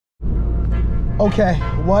Okay,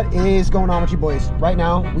 what is going on with you boys? Right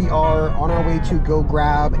now, we are on our way to go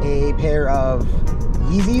grab a pair of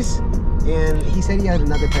Yeezys, and he said he had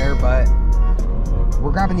another pair, but we're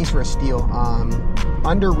grabbing these for a steal.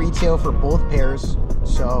 Under retail for both pairs,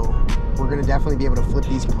 so we're gonna definitely be able to flip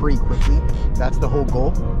these pretty quickly. That's the whole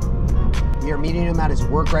goal. We are meeting him at his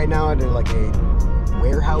work right now at like a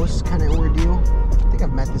warehouse kind of ordeal. I think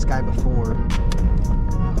I've met this guy before.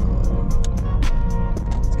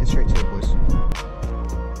 Let's get straight to it, boys.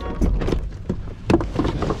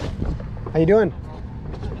 How you doing?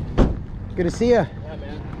 Good to see you. Yeah,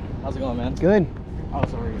 man. How's it going, man? Good. Oh,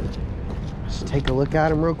 sorry. Just take a look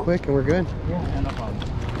at him real quick and we're good. Yeah, man, no problem.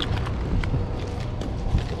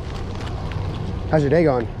 How's your day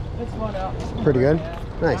going? It's fun out. Pretty good? Yeah.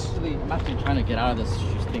 Nice. I'm actually trying to get out of this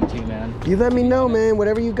thing too, man. You let me know, man.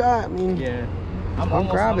 Whatever you got. I mean, Yeah. I'm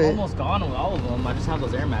almost gone with all of them. I just have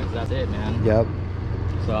those Air Maxes. That's it, man. Yep.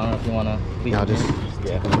 So I don't know if you want to leave. Yeah, I'll just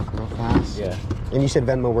yeah. take a look real fast. Yeah. And you said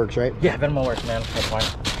Venmo works, right? Yeah, Venmo works, man. That's fine.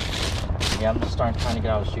 Yeah, I'm just trying to get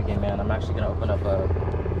out of the shoe game, man. I'm actually gonna open up a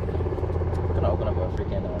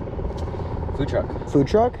freaking food truck. Food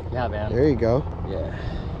truck? Yeah, man. There you go. Yeah.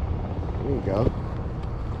 There you go.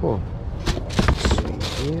 Cool. Sweet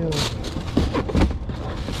deal.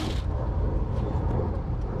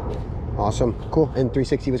 Awesome. Cool. And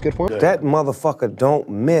 360 was good for him? That motherfucker don't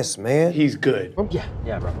miss, man. He's good.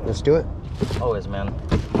 Yeah, bro. Let's do it. Always, man.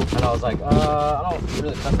 And I was like, I don't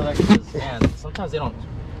really trust that because, man, sometimes they don't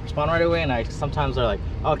respond right away, and sometimes they're like,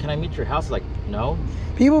 oh, can I meet your house? Like, no.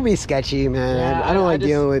 People be sketchy, man. Yeah, I don't like just,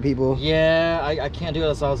 dealing with people. Yeah, I can't do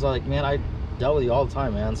it. So I was like, man, I dealt with you all the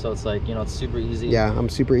time, man. So it's like, you know, it's super easy. Yeah, I'm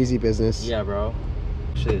super easy business. Yeah, bro.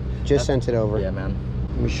 Shit. Just sent it over. Yeah, man.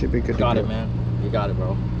 We should be good to go. Got it, man. You got it,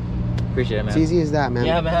 bro. Appreciate it, man. It's easy as that, man.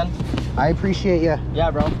 Yeah, man. I appreciate you.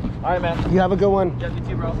 Yeah, bro. All right, man. You have a good one. Yeah, you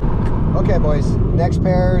too, bro. Okay, boys. Next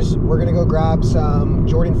pairs, we're gonna go grab some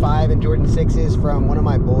Jordan 5 and Jordan 6s from one of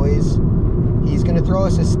my boys. He's gonna throw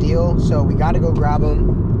us a steal, so we gotta go grab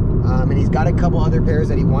them. And he's got a couple other pairs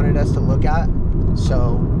that he wanted us to look at.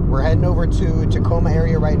 So we're heading over to Tacoma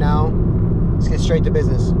area right now. Let's get straight to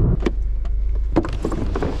business.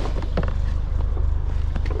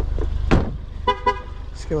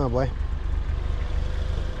 Let's get on, boy.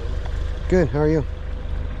 Good, how are you?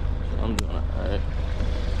 I'm doing all right.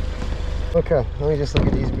 Okay, let me just look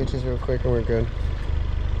at these bitches real quick and we're good.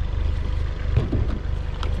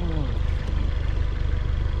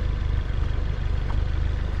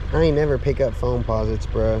 I ain't never pick up phone posits,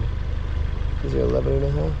 bro. Is it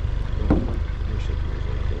 11.5?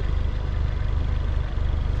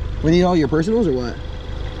 Were these all your personals or what?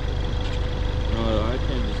 No, I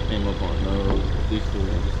kind of just came up on those. These two I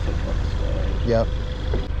just took off the side. Yep.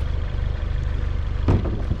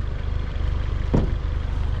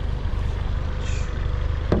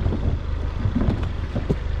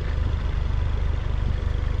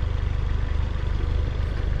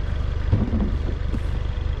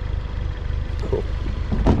 Cool.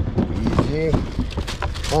 Easy.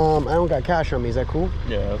 I don't got cash on me. Is that cool?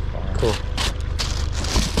 Yeah, that's fine. Cool.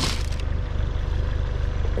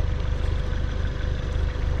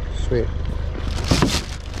 Sweet.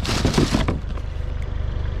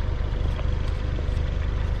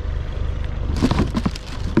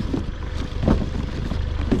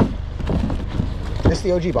 This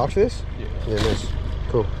the OG box for this? Yeah. Yeah, nice.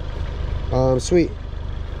 Cool. Sweet.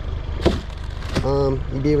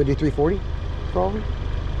 You be able to do 340 probably?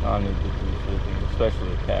 I need to do 350, especially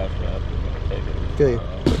with cash app. You're gonna take it. Feel you.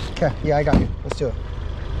 Okay, yeah, I got you. Let's do it.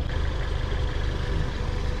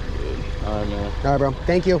 All right, man. All right, bro.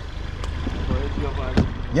 Thank you.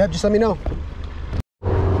 Yep, just let me know.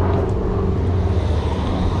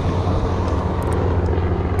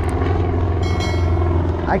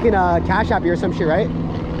 I can cash app you or some shit, right?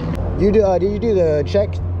 Did you do the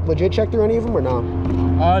legit check through any of them or no?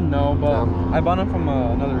 No, but No. I bought them from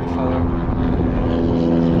another reseller.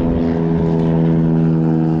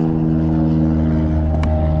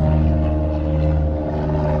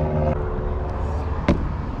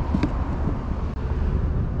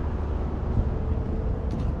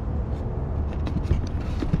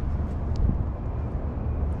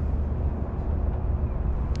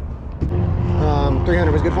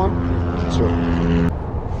 $300 was good for him? Sure.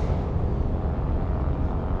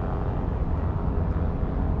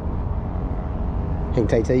 Hang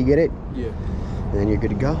tight till you get it. Yeah. And then you're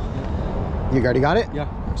good to go. You already got it? Yeah.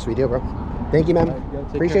 Sweet deal, bro. Thank you, man. Yeah,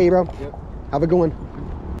 take Appreciate care. you, bro. Yep. Have a good one.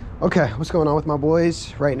 Okay, what's going on with my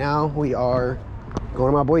boys? Right now, we are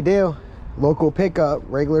going to my boy Dale. Local pickup,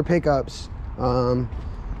 regular pickups.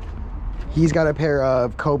 He's got a pair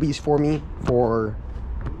of Kobe's for me for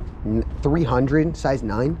 300 size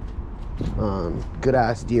 9. Good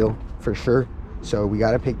ass deal for sure. So we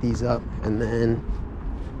got to pick these up, and then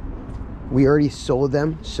we already sold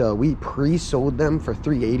them, so we pre-sold them for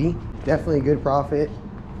 380. Definitely a good profit,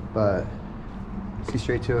 but let's get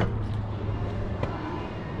straight to it.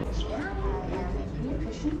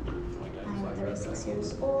 I'm 36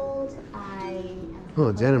 years old.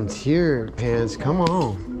 Oh, denim tier pants, come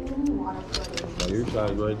on. Your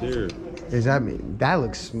size right there. Is that me? That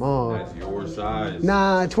looks small. That's your size.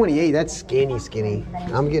 Nah, 28, that's skinny.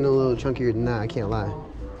 I'm getting a little chunkier than that, I can't lie.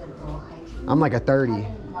 I'm like a 30,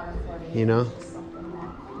 you know?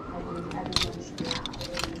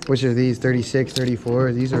 Which are these, 36,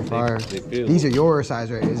 34? These are fire. These are your size,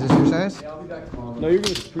 right? Is this your size? No, you're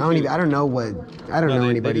good. I don't know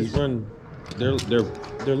anybody's.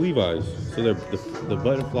 They're Levi's, so the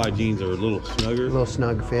butterfly jeans are a little snugger. A little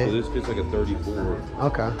snug So fit. this fits like a 34.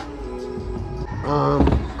 Okay.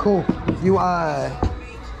 Cool. You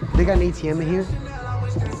they got an ATM in here?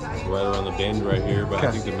 Right around the bend right here, but I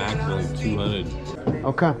Okay. think the max is only 200.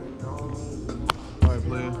 Okay. All right,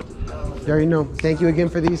 player. You already know. Thank you again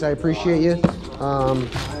for these. I appreciate you.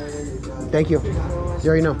 Thank you. You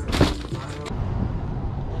already know.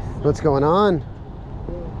 What's going on?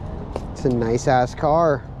 It's a nice ass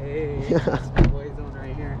car. Hey, it's the boy zone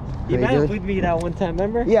right here. You How met you up doing? with me that one time,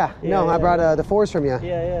 remember? Yeah. No, I brought the fours from you.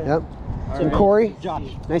 Yeah. Yep. I'm Corey. Josh.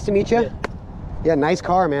 Nice to meet you. Yeah, nice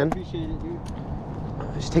car, man. Appreciate it, dude.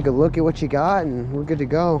 Just take a look at what you got, and we're good to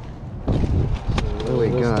go. Oh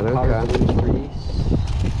my god. Okay.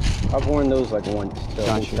 I've worn those like once. So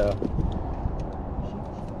Gotcha.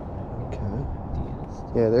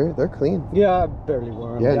 Okay. Yeah, they're clean. Yeah, I barely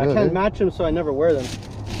wear them. Yeah, I no, can't they're- match them, so I never wear them.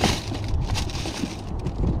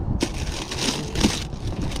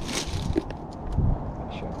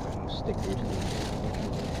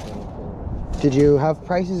 Did you have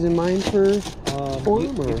prices in mind for them, or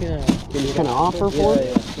can you kind of offer for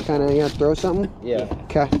it? Yeah. Kind of throw something. Yeah.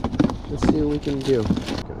 Okay. Let's see what we can do.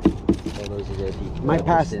 Those are the Might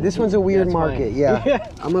pass. This one's a weird That's market. fine. Yeah.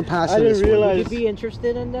 I'm gonna pass I on didn't this one. realize- Would you be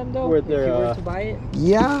interested in them though? With if their, you were to buy it?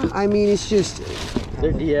 Yeah, I mean it's just,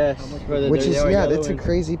 They're DS. which is that's a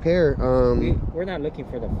crazy pair. We're not looking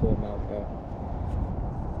for the full amount though.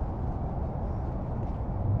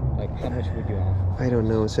 Like how much would you offer? I don't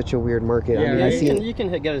know. It's such a weird market. Yeah, I mean, I see. you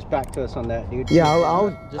can get us back to us on that, dude. Yeah,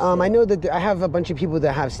 I know that I have a bunch of people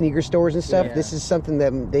that have sneaker stores and stuff. Yeah. This is something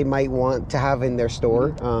that they might want to have in their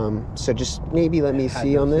store. So just maybe let me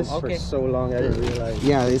see on this. For so long, I didn't realize.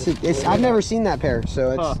 Yeah, it's I've never seen that pair,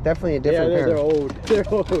 so it's definitely a different yeah, pair. they're old. They're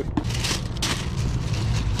old.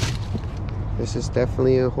 This is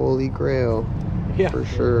definitely a holy grail Yeah. for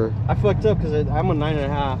sure. I fucked up because I'm a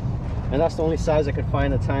 9.5, and that's the only size I could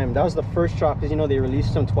find at the time. That was the first drop because they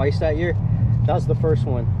released them twice that year. That was the first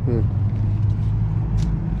one.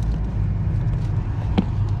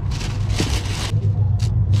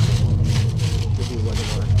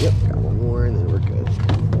 Yep, got one more and then we're good.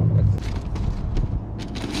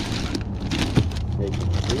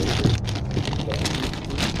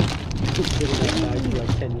 Sitting in that bag for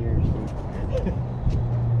like 10 years.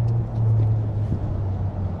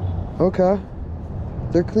 Okay,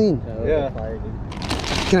 they're clean. Yeah.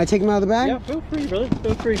 Can I take them out of the bag? Yeah, feel free, brother.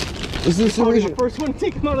 Feel free. Is this the Probably reason? the first one to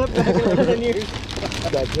take them out of that bag in 10 years.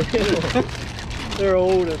 They're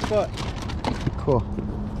old as fuck. Cool.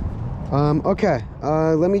 Okay.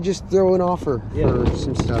 Let me just throw an offer for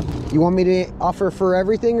some stuff. You want me to offer for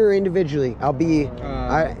everything or individually? I'll be.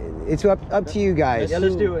 It's up to you guys. Yeah,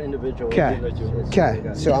 let's do it individual. Okay. Okay.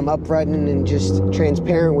 So I'm upfront and just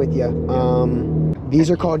transparent with you. These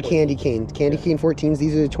are called Candy Cane 14s.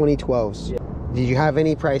 These are the 2012s. Yeah. Did you have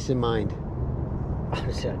any price in mind?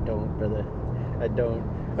 Honestly, I don't, brother. I don't.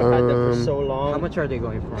 I've had them for so long. How much are they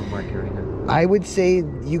going for on market right now? I would say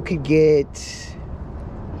you could get.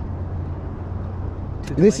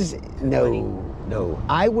 This is no.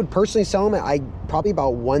 I would personally sell them at probably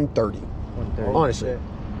about 130. 130. Honestly.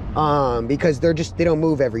 Because they don't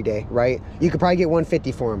move every day, right? You could probably get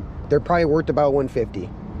 150 for them. They're probably worth about 150.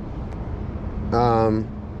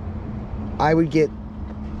 I would get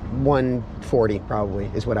 140 probably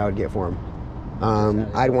is what I would get for them.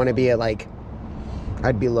 I'd want to be at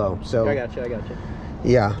I'd be low. So I got you.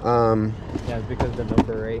 yeah. Yeah, it's because of the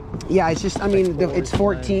number, right? Yeah, it's just, I mean, it's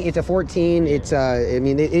 14. It's a 14. It's, I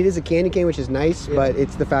mean, it is a candy cane, which is nice, but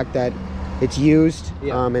it's the fact that it's used.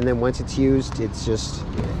 Yeah. And then once it's used, it's just.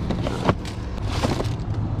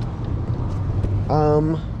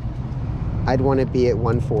 I'd want to be at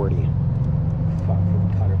 140.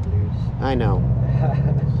 Powder blues. I know.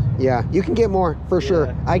 Yeah, you can get more for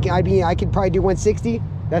sure. I could probably do 160.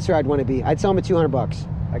 That's where I'd want to be. I'd sell them at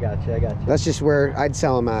 $200. I got you. That's just where I'd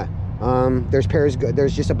sell them at. There's pairs.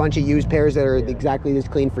 There's just a bunch of used pairs that are exactly this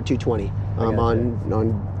clean for $220.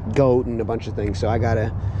 On Goat and a bunch of things. So I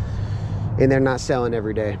gotta, and they're not selling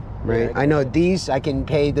every day, right? Yeah, I know these I can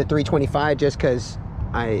pay the $325 just because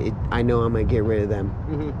I know I'm gonna get rid of them.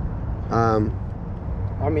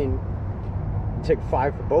 I mean, you take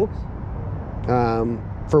 5 for both.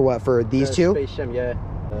 For what? For these The two? Space Jam, yeah.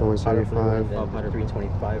 175.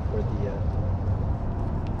 325 for the.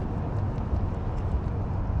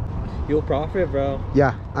 You'll profit, bro.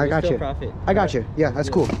 Yeah, I You'll got still you. Profit. I got you. Yeah, that's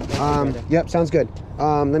cool. Yep, sounds good.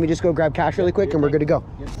 Let me just go grab cash really quick and we're good to go.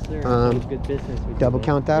 Yes, sir. Good business. with you, Double man.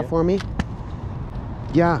 count that Yeah. for me.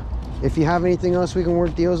 Yeah. If you have anything else we can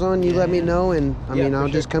work deals on, you let me know, and I mean, for I'll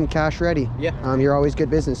sure. just come cash ready. Yeah. You're always good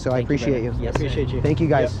business, so I appreciate you. I appreciate you. Thank you,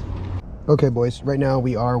 guys. Okay, boys. Right now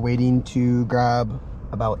we are waiting to grab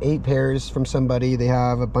about 8 pairs from somebody. They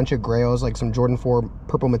have a bunch of grails, like some Jordan 4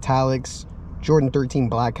 purple metallics, Jordan 13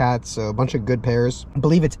 black hats, so a bunch of good pairs. I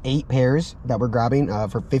believe it's 8 pairs that we're grabbing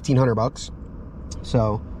for $1,500.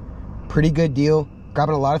 So pretty good deal.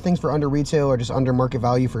 Grabbing a lot of things for under retail or just under market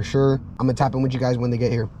value for sure. I'm gonna tap in with you guys when they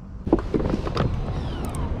get here.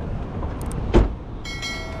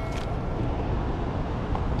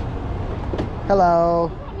 Hello.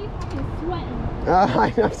 You got me fucking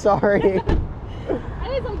sweating. I'm sorry.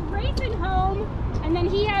 I was like racing home, and then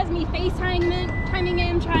he has me FaceTiming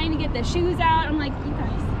him, trying to get the shoes out. I'm like, you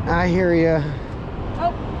guys. I hear you.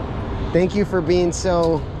 Oh, Thank you for being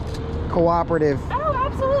so cooperative. oh,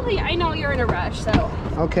 absolutely. I know you're in a rush, so.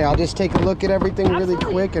 Okay, I'll just take a look at everything really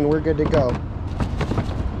Absolutely. quick and we're good to go.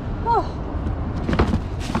 Oh,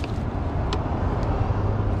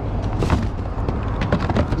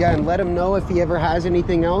 Yeah, and let him know if he ever has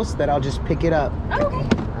anything else that I'll just pick it up. oh, okay.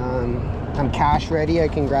 I'm cash ready. I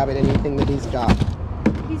can grab it anything that he's got.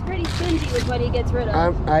 He's pretty stingy with what he gets rid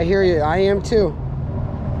of. I hear you. I am too.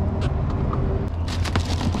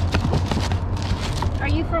 Are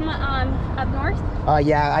you from up north?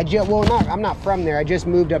 Yeah, I'm not from there. I just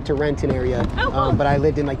moved up to Renton area. Oh, cool. But I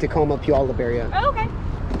lived in like Tacoma, Puyallup area. Oh, okay.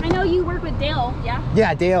 I know you work with Dale, yeah?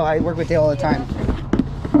 Yeah, Dale. I work with Dale all the time.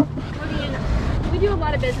 We do a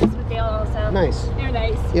lot of business with Dale also. Nice. They're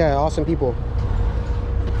nice. Yeah, awesome people.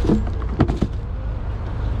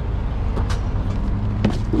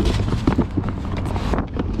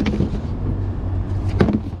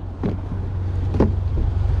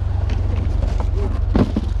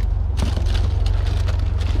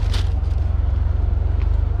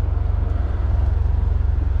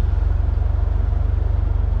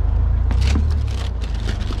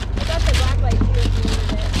 I got the black light too if you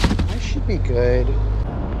need it. I should be good.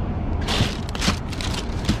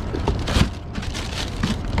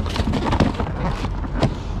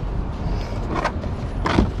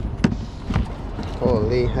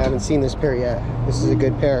 Holy, I haven't seen this pair yet. This is a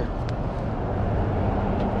good pair.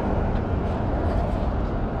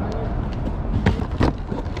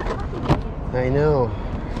 I know.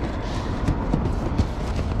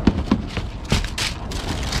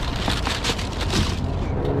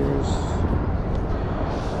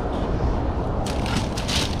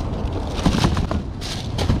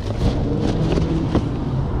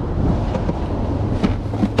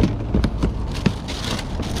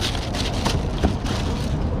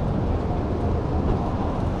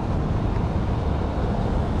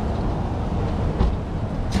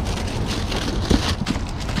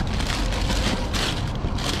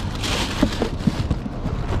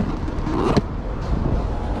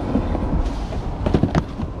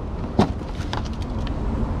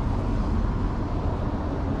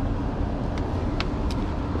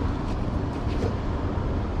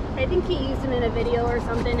 I think he used them in a video or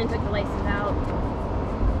something and took the laces out.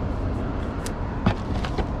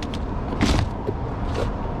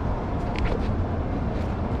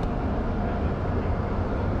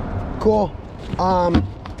 Cool.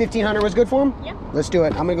 1,500 was good for him? Yeah. Let's do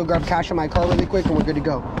it. I'm gonna go grab cash in my car really quick and we're good to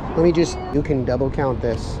go. Let me just, you can double count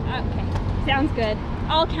this. Okay. Sounds good.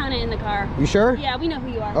 I'll count it in the car. You sure? Yeah, we know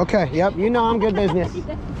who you are. Okay, yep, you know I'm good business.